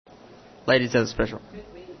Ladies has a special.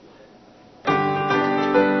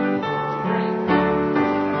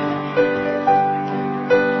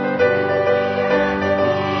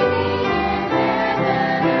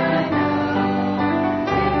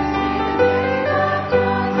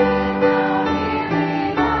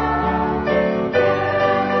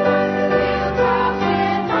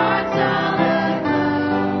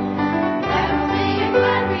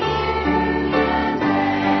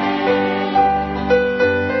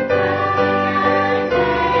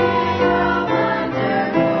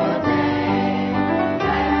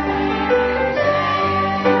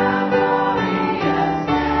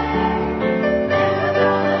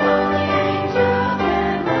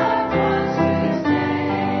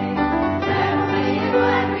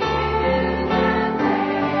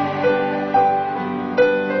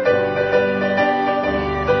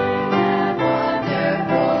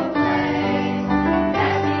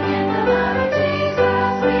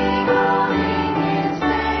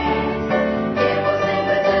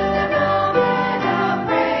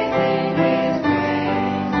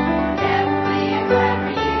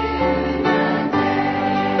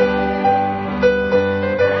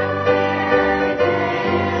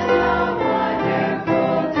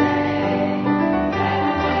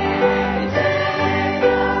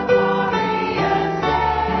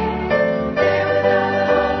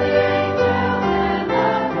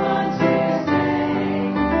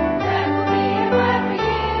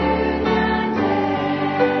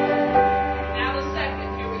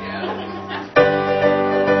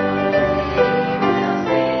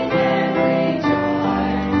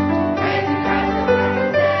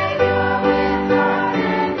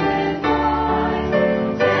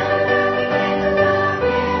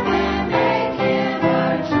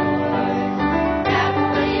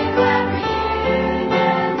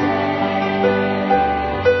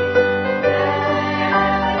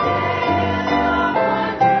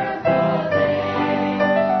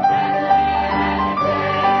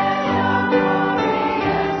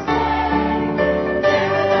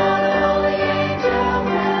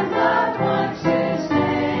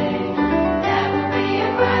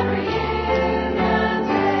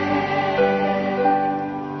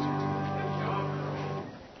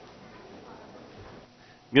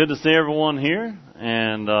 Good to see everyone here,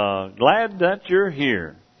 and glad that you're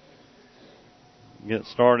here. Get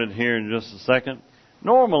started here in just a second.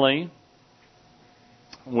 Normally,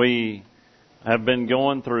 we have been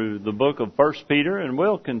going through the book of 1 Peter, and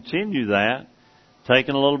we'll continue that,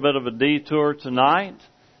 taking a little bit of a detour tonight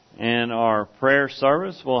in our prayer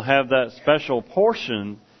service. We'll have that special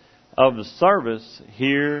portion of the service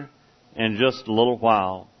here in just a little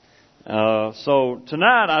while. So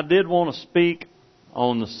tonight I did want to speak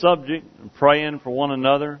on the subject of praying for one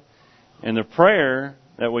another and the prayer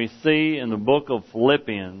that we see in the book of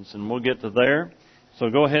Philippians, and we'll get to there. So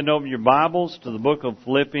go ahead and open your Bibles to the book of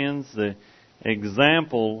Philippians, the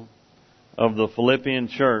example of the Philippian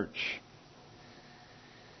church.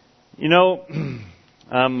 You know,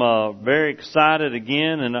 I'm very excited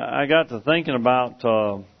again, and I got to thinking about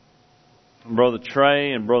Brother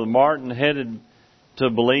Trey and Brother Martin headed to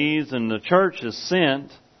Belize, and the church has sent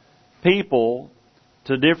people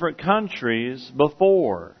to different countries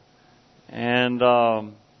before. And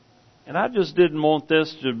I just didn't want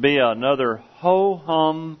this to be another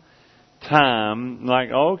ho-hum time, like,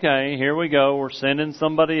 okay, here we go, we're sending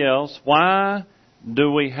somebody else. Why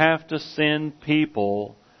do we have to send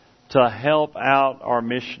people to help out our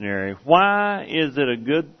missionary? Why is it a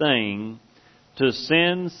good thing to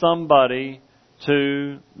send somebody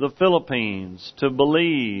to the Philippines, to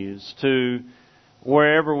Belize, to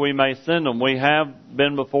wherever we may send them? We have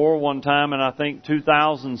been before one time, and I think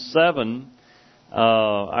 2007,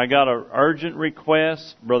 I got an urgent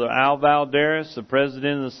request. Brother Al Valderas, the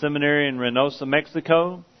president of the seminary in Reynosa,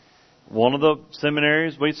 Mexico, one of the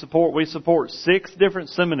seminaries we support 6 different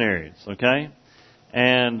seminaries, okay?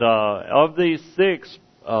 And of these 6,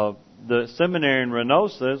 the seminary in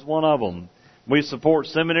Reynosa is one of them. We support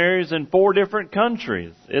seminaries in 4 different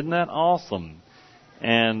countries. Isn't that awesome?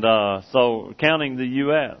 And so counting the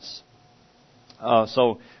U.S.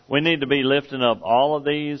 So we need to be lifting up all of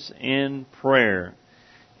these in prayer.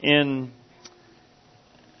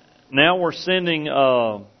 Now we're sending,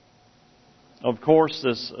 of course,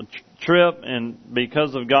 this trip, and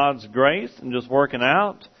because of God's grace and just working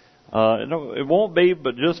out, it won't be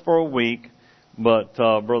but just for a week. But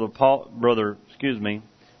Brother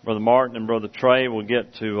Martin and Brother Trey will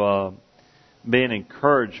get to be an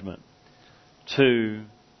encouragement to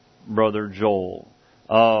Brother Joel.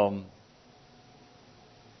 One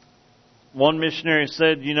missionary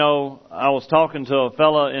said, you know, I was talking to a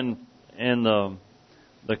fella in the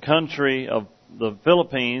the country of the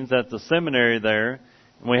Philippines at the seminary there,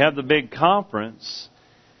 and we have the big conference.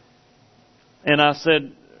 And I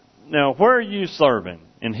said, now, where are you serving?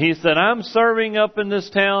 And he said, I'm serving up in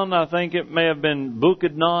this town. I think it may have been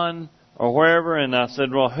Bukidnon or wherever. And I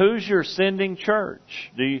said, well, who's your sending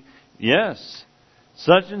church? Yes,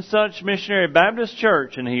 such and such Missionary Baptist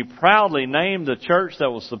Church. And he proudly named the church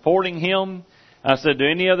that was supporting him. I said, do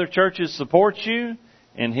any other churches support you?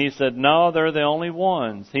 And he said, no, they're the only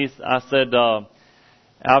ones. He said, I've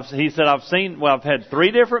had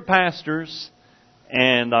 3 different pastors,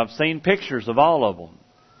 and I've seen pictures of all of them.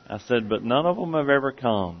 I said, but none of them have ever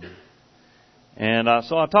come. And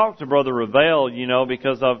so I talked to Brother Ravel,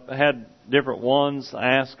 because I've had different ones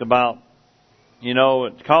ask about,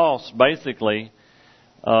 it costs basically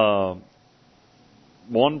one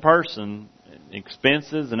person,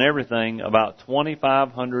 expenses and everything, about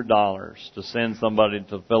 $2,500 to send somebody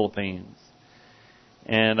to the Philippines.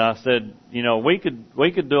 And I said, we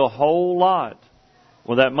could do a whole lot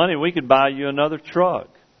with that money. We could buy you another truck.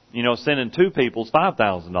 Sending 2 people is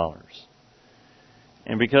 $5,000.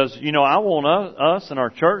 And because, I want us and our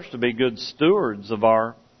church to be good stewards of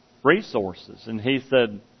our resources. And he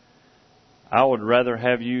said, I would rather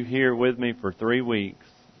have you here with me for 3 weeks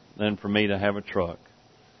than for me to have a truck.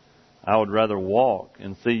 I would rather walk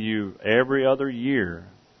and see you every other year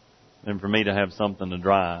than for me to have something to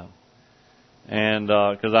drive. And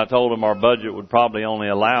because I told him our budget would probably only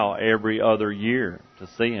allow every other year to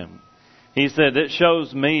see him. He said, it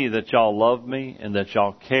shows me that y'all love me and that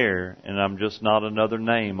y'all care, and I'm just not another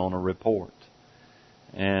name on a report.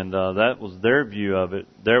 And that was their view of it.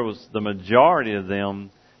 The majority of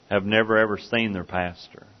them have never ever seen their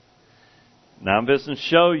pastor. Now I'm just going to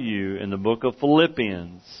show you in the book of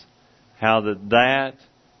Philippians how that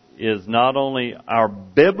is not only our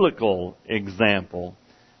biblical example,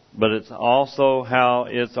 but it's also how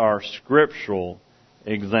it's our scriptural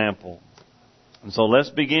example. And so let's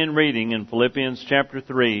begin reading in Philippians chapter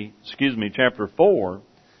 4,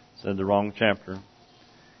 said the wrong chapter,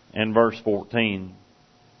 and verse 14.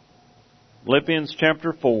 Philippians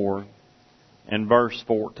chapter 4 and verse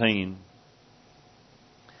 14.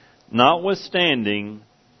 Notwithstanding,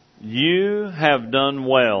 you have done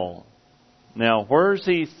well. Now, where's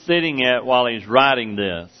he sitting at while he's writing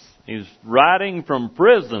this? He's writing from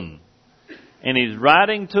prison, and he's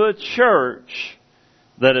writing to a church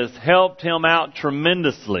that has helped him out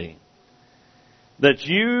tremendously. That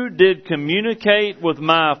you did communicate with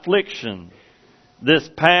my affliction this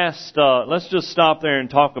past, let's just stop there and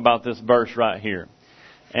talk about this verse right here.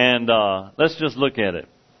 And let's just look at it.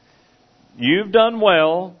 You've done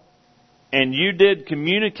well, and you did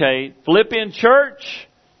communicate. Philippian church,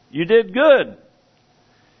 you did good.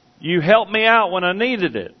 You helped me out when I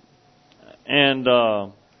needed it. And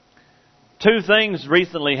 2 things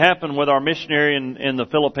recently happened with our missionary in the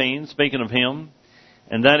Philippines, speaking of him.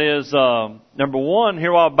 And that is, number one,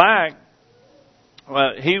 here a while back,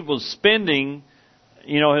 he was spending,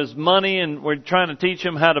 his money, and we're trying to teach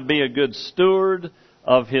him how to be a good steward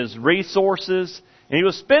of his resources. And he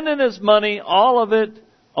was spending his money, all of it,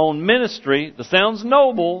 on ministry. That sounds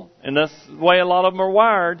noble, and that's the way a lot of them are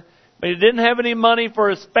wired. But he didn't have any money for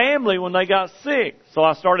his family when they got sick. So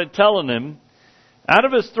I started telling him, out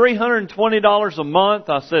of his $320 a month,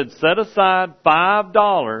 I said, set aside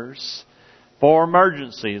 $5 for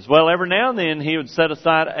emergencies. Well, every now and then he would set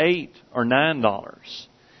aside $8 or $9.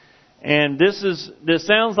 And this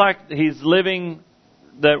sounds like he's living,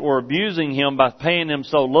 that we're abusing him by paying him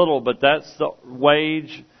so little, but that's the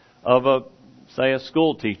wage of a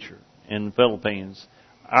school teacher in the Philippines.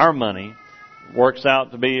 Our money works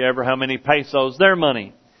out to be ever how many pesos their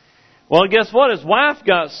money. Well, guess what? His wife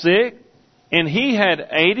got sick, and he had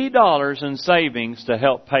 $80 in savings to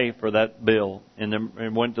help pay for that bill,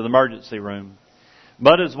 and went to the emergency room.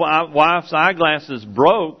 But his wife's eyeglasses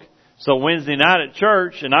broke, so Wednesday night at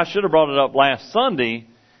church, and I should have brought it up last Sunday,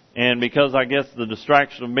 and because I guess the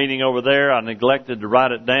distraction of meeting over there, I neglected to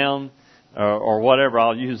write it down, or whatever.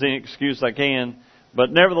 I'll use any excuse I can.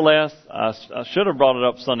 But nevertheless, I should have brought it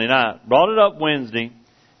up Sunday night. Brought it up Wednesday,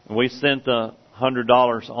 and we sent the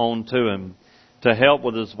 $100 on to him to help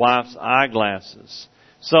with his wife's eyeglasses.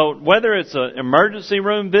 So whether it's an emergency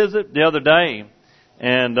room visit the other day,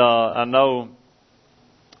 and I know,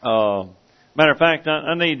 matter of fact,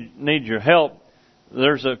 I need your help.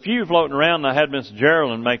 There's a few floating around. I had Miss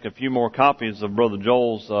Geraldine make a few more copies of Brother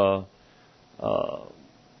Joel's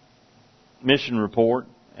mission report.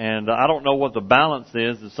 And I don't know what the balance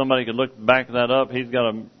is. If somebody could look back that up,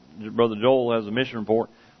 Brother Joel has a mission report.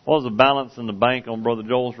 What was the balance in the bank on Brother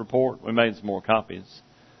Joel's report? We made some more copies.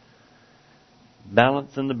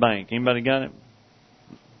 Balance in the bank. Anybody got it?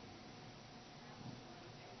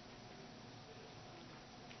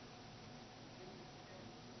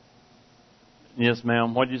 Yes,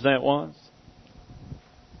 ma'am. What did you say it was?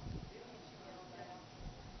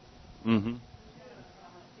 Mm-hmm.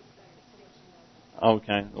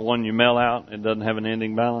 Okay. The one you mail out, it doesn't have an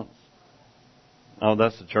ending balance? Oh,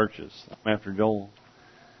 that's the churches. I'm after Joel.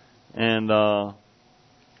 And, no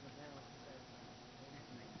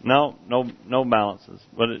balances.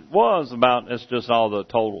 But it was about, it's just all the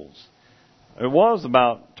totals. It was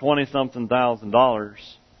about $20-something thousand.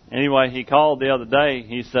 Anyway, he called the other day.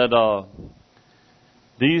 He said,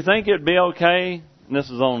 do you think it'd be okay? And this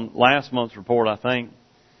is on last month's report, I think.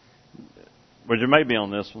 But it may be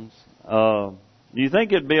on this one's. Do you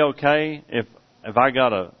think it'd be okay if I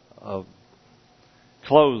got a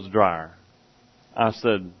clothes dryer? I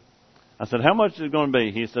said, how much is it going to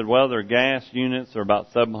be? He said, well, their gas units are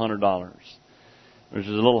about $700, which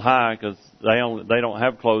is a little high because they don't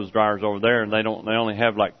have clothes dryers over there, and they only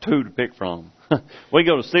have like 2 to pick from. We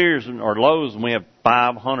go to Sears or Lowe's and we have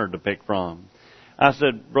 500 to pick from. I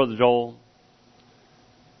said, Brother Joel,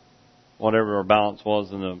 whatever our balance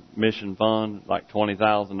was in the mission fund, like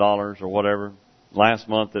 $20,000 or whatever. Last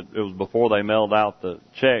month it was before they mailed out the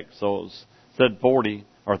check, so it said 40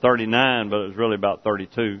 or 39, but it was really about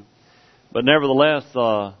 32. But nevertheless,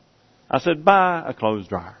 I said, buy a clothes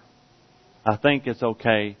dryer. I think it's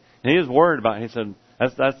okay. And he was worried about it. He said,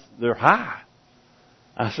 they're high.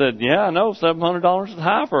 I said, yeah, I know, $700 is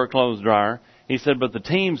high for a clothes dryer. He said, but the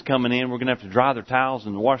team's coming in. We're going to have to dry their towels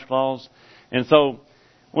in the washcloths. And so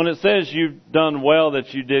when it says you've done well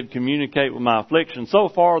that you did communicate with my affliction, so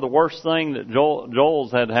far the worst thing that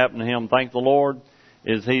Joel's had happen to him, thank the Lord,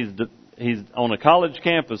 is he's on a college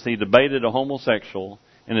campus. He debated a homosexual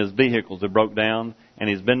and his vehicles had broke down, and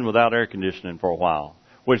he's been without air conditioning for a while.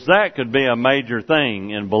 Which that could be a major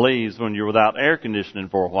thing in Belize when you're without air conditioning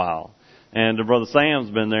for a while. And Brother Sam's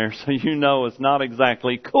been there, so you know it's not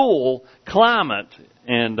exactly cool climate.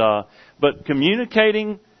 And but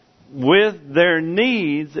communicating with their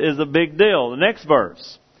needs is a big deal. The next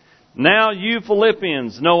verse. Now you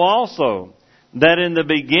Philippians know also that in the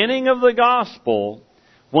beginning of the gospel,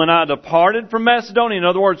 when I departed from Macedonia, in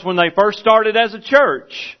other words, when they first started as a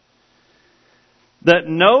church, that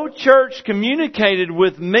no church communicated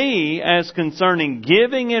with me as concerning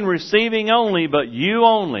giving and receiving only, but you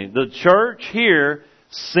only. The church here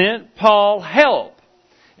sent Paul help.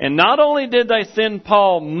 And not only did they send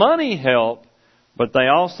Paul money help, but they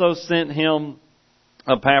also sent him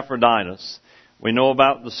Epaphroditus. We know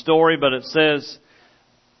about the story, but it says,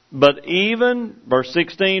 but even, verse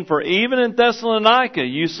 16, for even in Thessalonica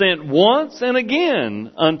you sent once and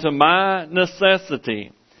again unto my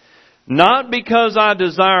necessity. Not because I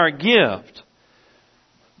desire a gift,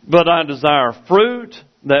 but I desire fruit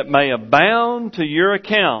that may abound to your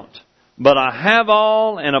account. But I have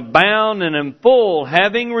all and abound and am full,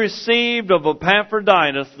 having received of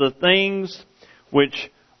Epaphroditus the things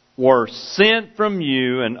which were sent from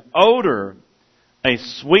you, an odor, a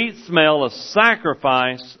sweet smell, a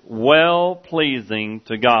sacrifice well pleasing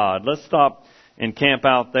to God. Let's stop and camp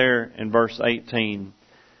out there in verse 18.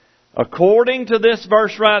 According to this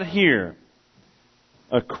verse right here,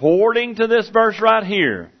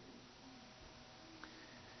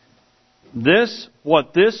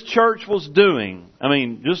 what this church was doing,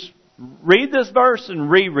 just read this verse and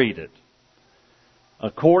reread it.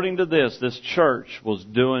 According to this church was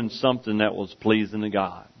doing something that was pleasing to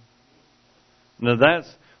God. Now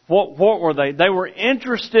what were they? They were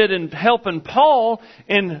interested in helping Paul,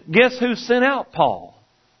 and guess who sent out Paul?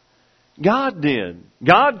 God did.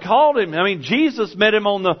 God called him. Jesus met him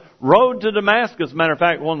on the road to Damascus. Matter of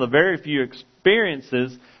fact, one of the very few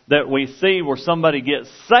experiences that we see where somebody gets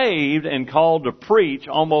saved and called to preach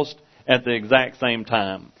almost at the exact same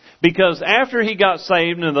time. Because after he got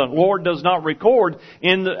saved, and the Lord does not record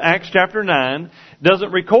in Acts chapter 9,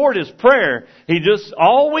 doesn't record his prayer.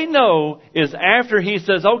 All we know is after he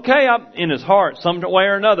says, okay, in his heart, some way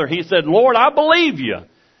or another, he said, Lord, I believe you.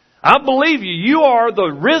 I believe you. You are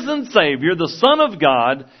the risen Savior, the Son of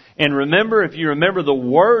God. And remember, if you remember the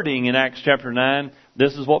wording in Acts chapter 9,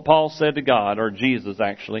 this is what Paul said to God, or Jesus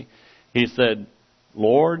actually. He said,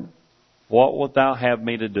 Lord, what wilt thou have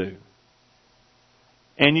me to do?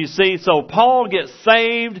 And you see, so Paul gets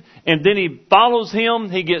saved, and then he follows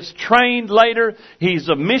him. He gets trained later. He's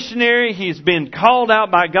a missionary. He's been called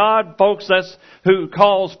out by God. Folks, that's who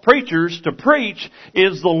calls preachers to preach,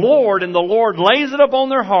 is the Lord, and the Lord lays it up on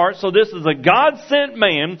their heart. So this is a God-sent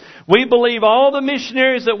man. We believe all the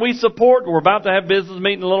missionaries that we support. We're about to have business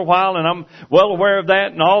meeting in a little while, and I'm well aware of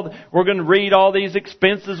that. And we're going to read all these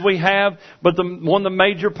expenses we have. But one of the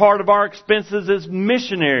major part of our expenses is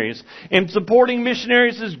missionaries. And supporting missionaries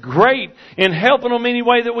missionaries is great in helping them any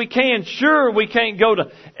way that we can. Sure, we can't go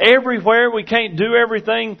to everywhere. We can't do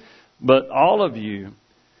everything. But all of you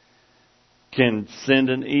can send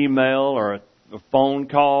an email or a phone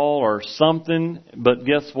call or something. But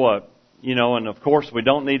guess what? And of course we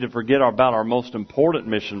don't need to forget about our most important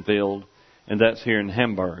mission field, and that's here in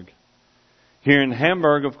Hamburg. Here in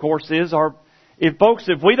Hamburg, of course, is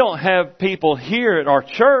if we don't have people here at our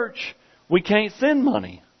church, we can't send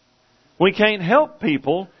money. We can't help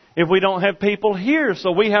people if we don't have people here.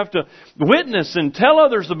 So we have to witness and tell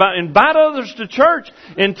others invite others to church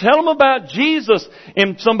and tell them about Jesus.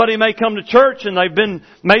 And somebody may come to church and they've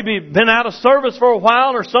maybe been out of service for a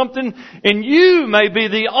while or something, and you may be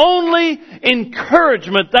the only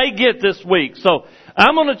encouragement they get this week. So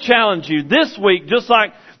I'm going to challenge you this week, just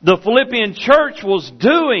like the Philippian church was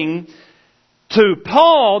doing to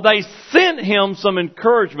Paul, they sent him some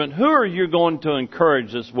encouragement. Who are you going to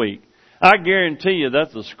encourage this week? I guarantee you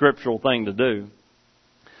that's a scriptural thing to do.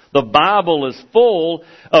 The Bible is full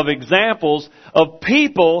of examples of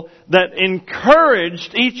people that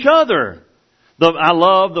encouraged each other. I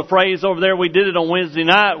love the phrase over there, we did it on Wednesday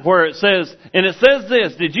night, where it says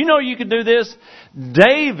this, did you know you could do this?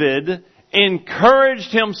 David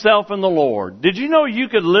encouraged himself in the Lord. Did you know you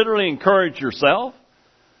could literally encourage yourself?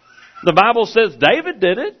 The Bible says David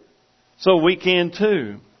did it, so we can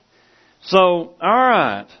too. So,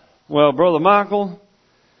 alright. Well, Brother Michael,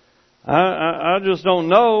 I just don't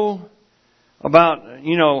know about,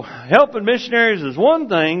 helping missionaries is one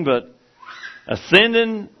thing, but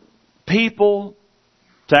sending people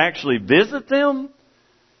to actually visit them,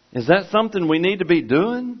 is that something we need to be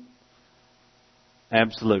doing?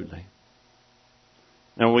 Absolutely.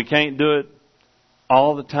 And we can't do it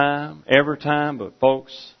all the time, every time, but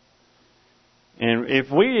folks, and if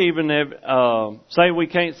we even say we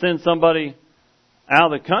can't send somebody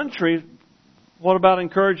out of the country, what about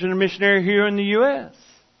encouraging a missionary here in the U.S.?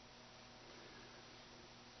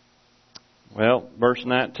 Well, verse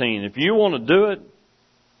 19. If you want to do it,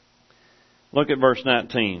 look at verse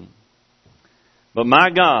 19. But my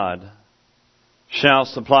God shall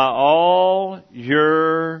supply all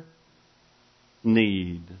your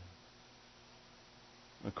need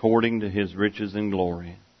according to His riches and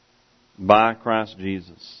glory by Christ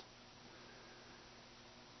Jesus.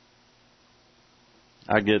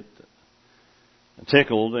 I get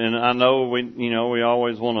tickled, and I know we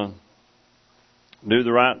always want to do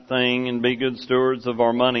the right thing and be good stewards of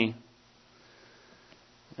our money.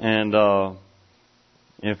 And me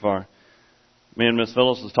and Miss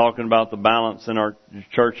Phyllis was talking about the balance in our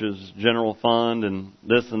church's general fund and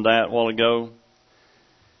this and that a while ago,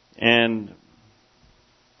 and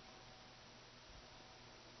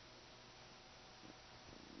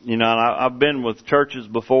I've been with churches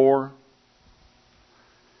before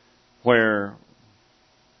where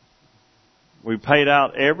we paid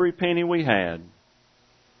out every penny we had.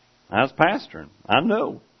 I was pastoring. I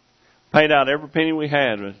know. Paid out every penny we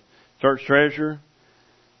had. The church treasurer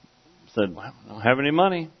said, well, I don't have any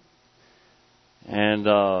money. And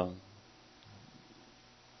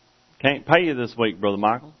can't pay you this week, Brother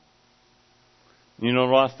Michael. You know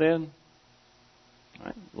what I said?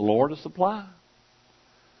 Right. The Lord will supply.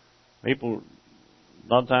 People,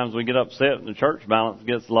 a lot of times we get upset and the church balance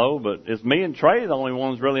gets low, but it's me and Trey the only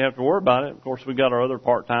ones really have to worry about it. Of course, we got our other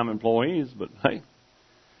part-time employees, but hey,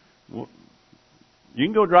 you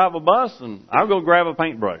can go drive a bus and I'll go grab a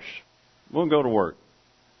paintbrush. We'll go to work.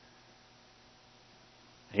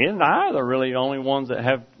 He and I are really the only ones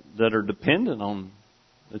that are dependent on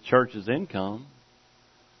the church's income.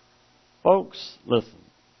 Folks, listen.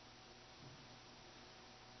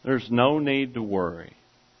 There's no need to worry.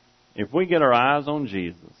 If we get our eyes on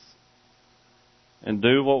Jesus and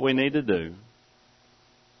do what we need to do,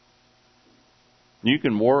 you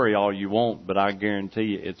can worry all you want, but I guarantee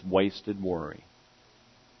you it's wasted worry.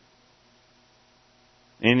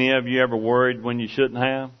 Any of you ever worried when you shouldn't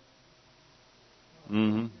have?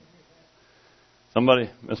 Mm-hmm. Somebody,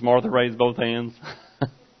 Miss Martha raised both hands.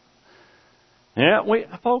 Yeah, we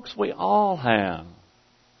all have.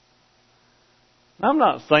 I'm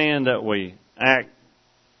not saying that we act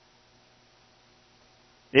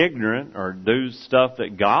ignorant or do stuff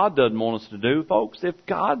that God doesn't want us to do. Folks, if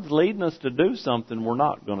God's leading us to do something, we're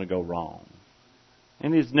not going to go wrong.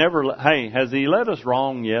 And He's never, has He led us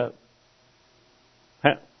wrong yet?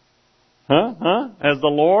 Has the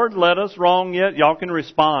Lord led us wrong yet? Y'all can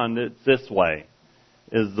respond. It's this way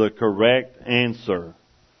is the correct answer.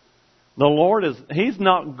 The Lord He's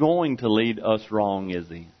not going to lead us wrong, is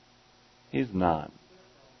He? He's not.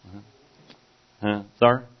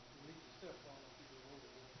 Sir?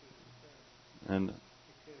 And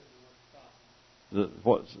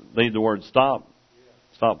Leave the word stop.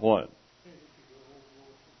 Stop what?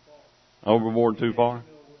 Overboard too far?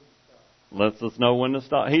 Lets us know when to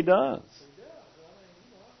stop. He does.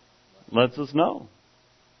 Lets us know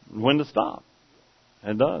when to stop.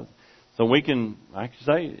 It does. So we can, like you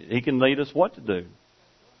say, He can lead us what to do.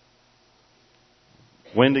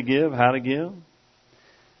 When to give, how to give.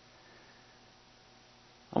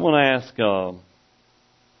 I'm going to ask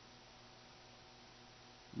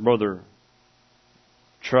Brother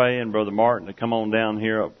Trey and Brother Martin to come on down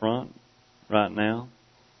here up front right now.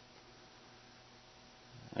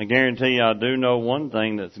 I guarantee you I do know one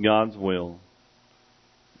thing that's God's will.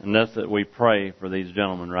 And that's that we pray for these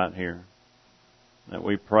gentlemen right here. That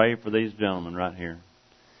we pray for these gentlemen right here.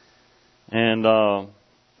 And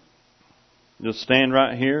just stand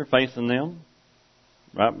right here facing them.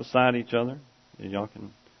 Right beside each other. Y'all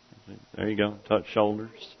can, there you go, touch shoulders.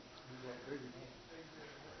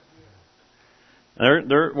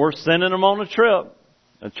 We're sending them on a trip.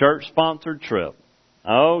 A church-sponsored trip.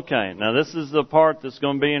 Okay, now this is the part that's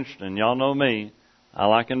going to be interesting. Y'all know me. I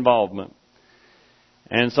like involvement.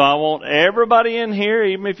 And so I want everybody in here,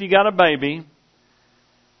 even if you got a baby,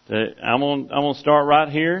 I'm going to start right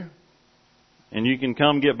here. And you can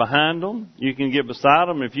come get behind them. You can get beside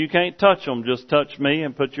them. If you can't touch them, just touch me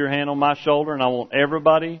and put your hand on my shoulder. And I want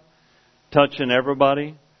everybody touching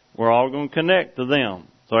everybody. We're all going to connect to them.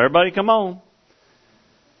 So everybody come on.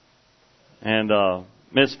 And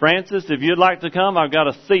Miss Francis, if you'd like to come, I've got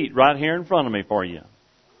a seat right here in front of me for you.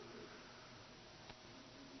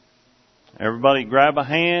 Everybody grab a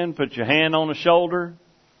hand, put your hand on the shoulder.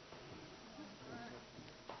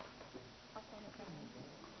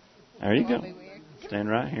 There you go. Stand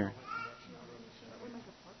right here.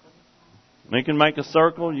 We can make a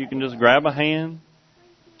circle. You can just grab a hand.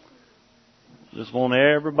 Just want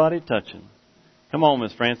everybody touching. Come on,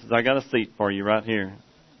 Miss Francis. I got a seat for you right here.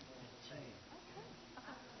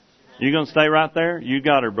 You going to stay right there? You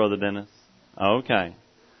got her, Brother Dennis. Okay.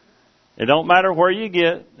 It don't matter where you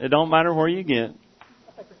get. It don't matter where you get.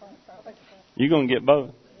 You're going to get both.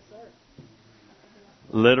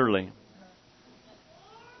 Literally.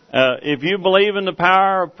 If you believe in the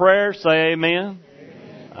power of prayer, say amen.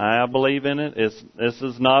 Amen. I believe in it. This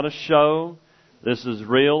is not a show. This is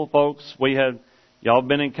real, folks. Y'all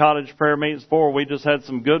been in cottage prayer meetings before. We just had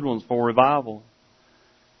some good ones for revival.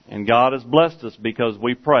 And God has blessed us because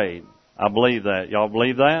we prayed. I believe that. Y'all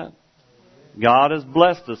believe that? God has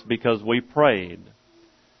blessed us because we prayed.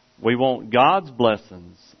 We want God's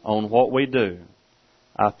blessings on what we do.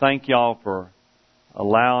 I thank y'all for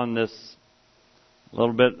allowing this a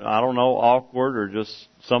little bit, I don't know, awkward or just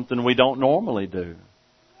something we don't normally do.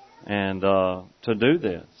 And to do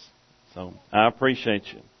this. So I appreciate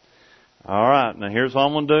you. All right. Now here's what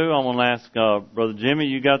I'm going to do. I'm going to ask Brother Jimmy,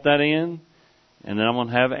 you got that in? And then I'm going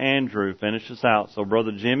to have Andrew finish us out. So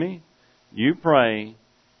Brother Jimmy, you pray.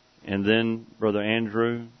 And then Brother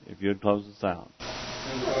Andrew, if you'd close us out.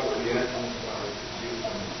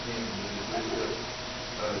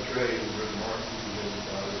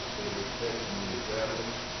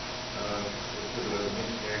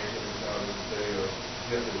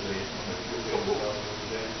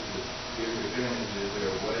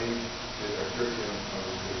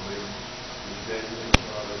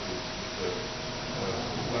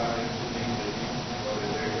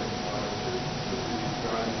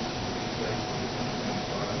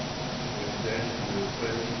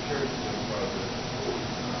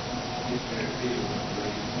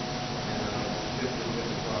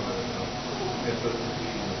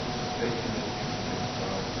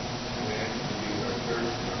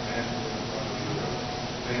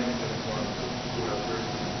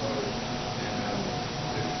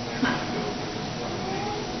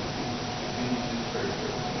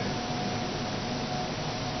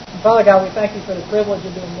 Father God, we thank you for the privilege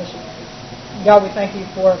of being missionaries. God, we thank you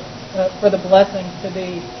for the blessing to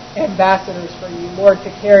be ambassadors for you, Lord,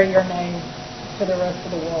 to carry your name to the rest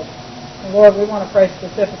of the world. And Lord, we want to pray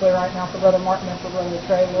specifically right now for Brother Martin and for Brother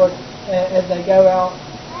Trey, Lord, as they go out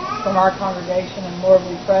from our congregation. And Lord,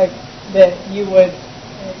 we pray that you would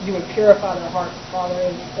purify their hearts, Father,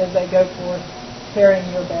 as they go forth carrying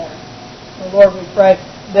your banner. And Lord, we pray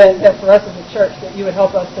that for us as a church, that you would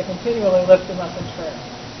help us to continually lift them up in prayer.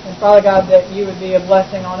 And Father God, that you would be a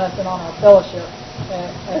blessing on us and on our fellowship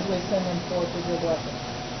as we send them forth with your blessing.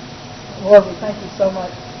 Lord, we thank you so much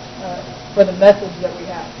for the message that we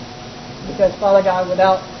have. Because, Father God,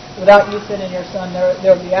 without you sending your Son, there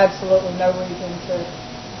would be absolutely no reason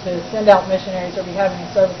to send out missionaries or be having a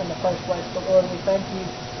service in the first place. But, Lord, we thank you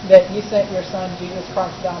that you sent your Son, Jesus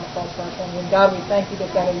Christ, down the cross for our sins. And, God, we thank you that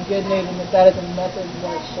is good news and that is a message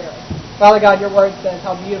worth sharing. Father God, your word says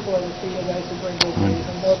how beautiful are the feet of those who bring good news.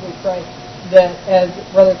 And Lord, we pray that as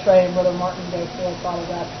Brother Trey and Brother Martin go forth, Father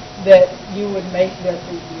God, that you would make their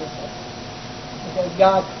feet beautiful. Because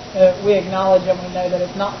God, we acknowledge and we know that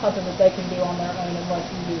it's not something that they can do on their own unless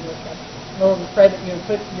you do with them. Lord, we pray that you would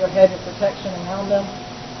put your hedge of protection around them.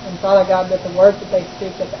 And Father God, that the words that they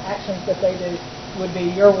speak, that the actions that they do would be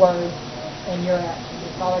your words and your actions.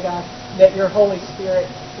 And Father God, that your Holy Spirit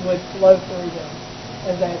would flow through them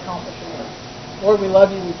as they accomplish your work. Lord, we love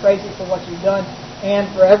you. We praise you for what you've done and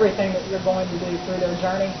for everything that you're going to do through their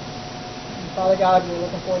journey. And Father God, we're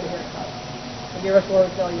looking forward to hearing about it. Forgive us, Lord,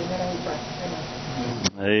 we tell you. In your name we pray. Amen.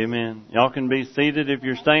 Amen. Y'all can be seated if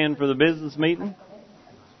you're staying for the business meeting.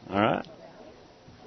 All right.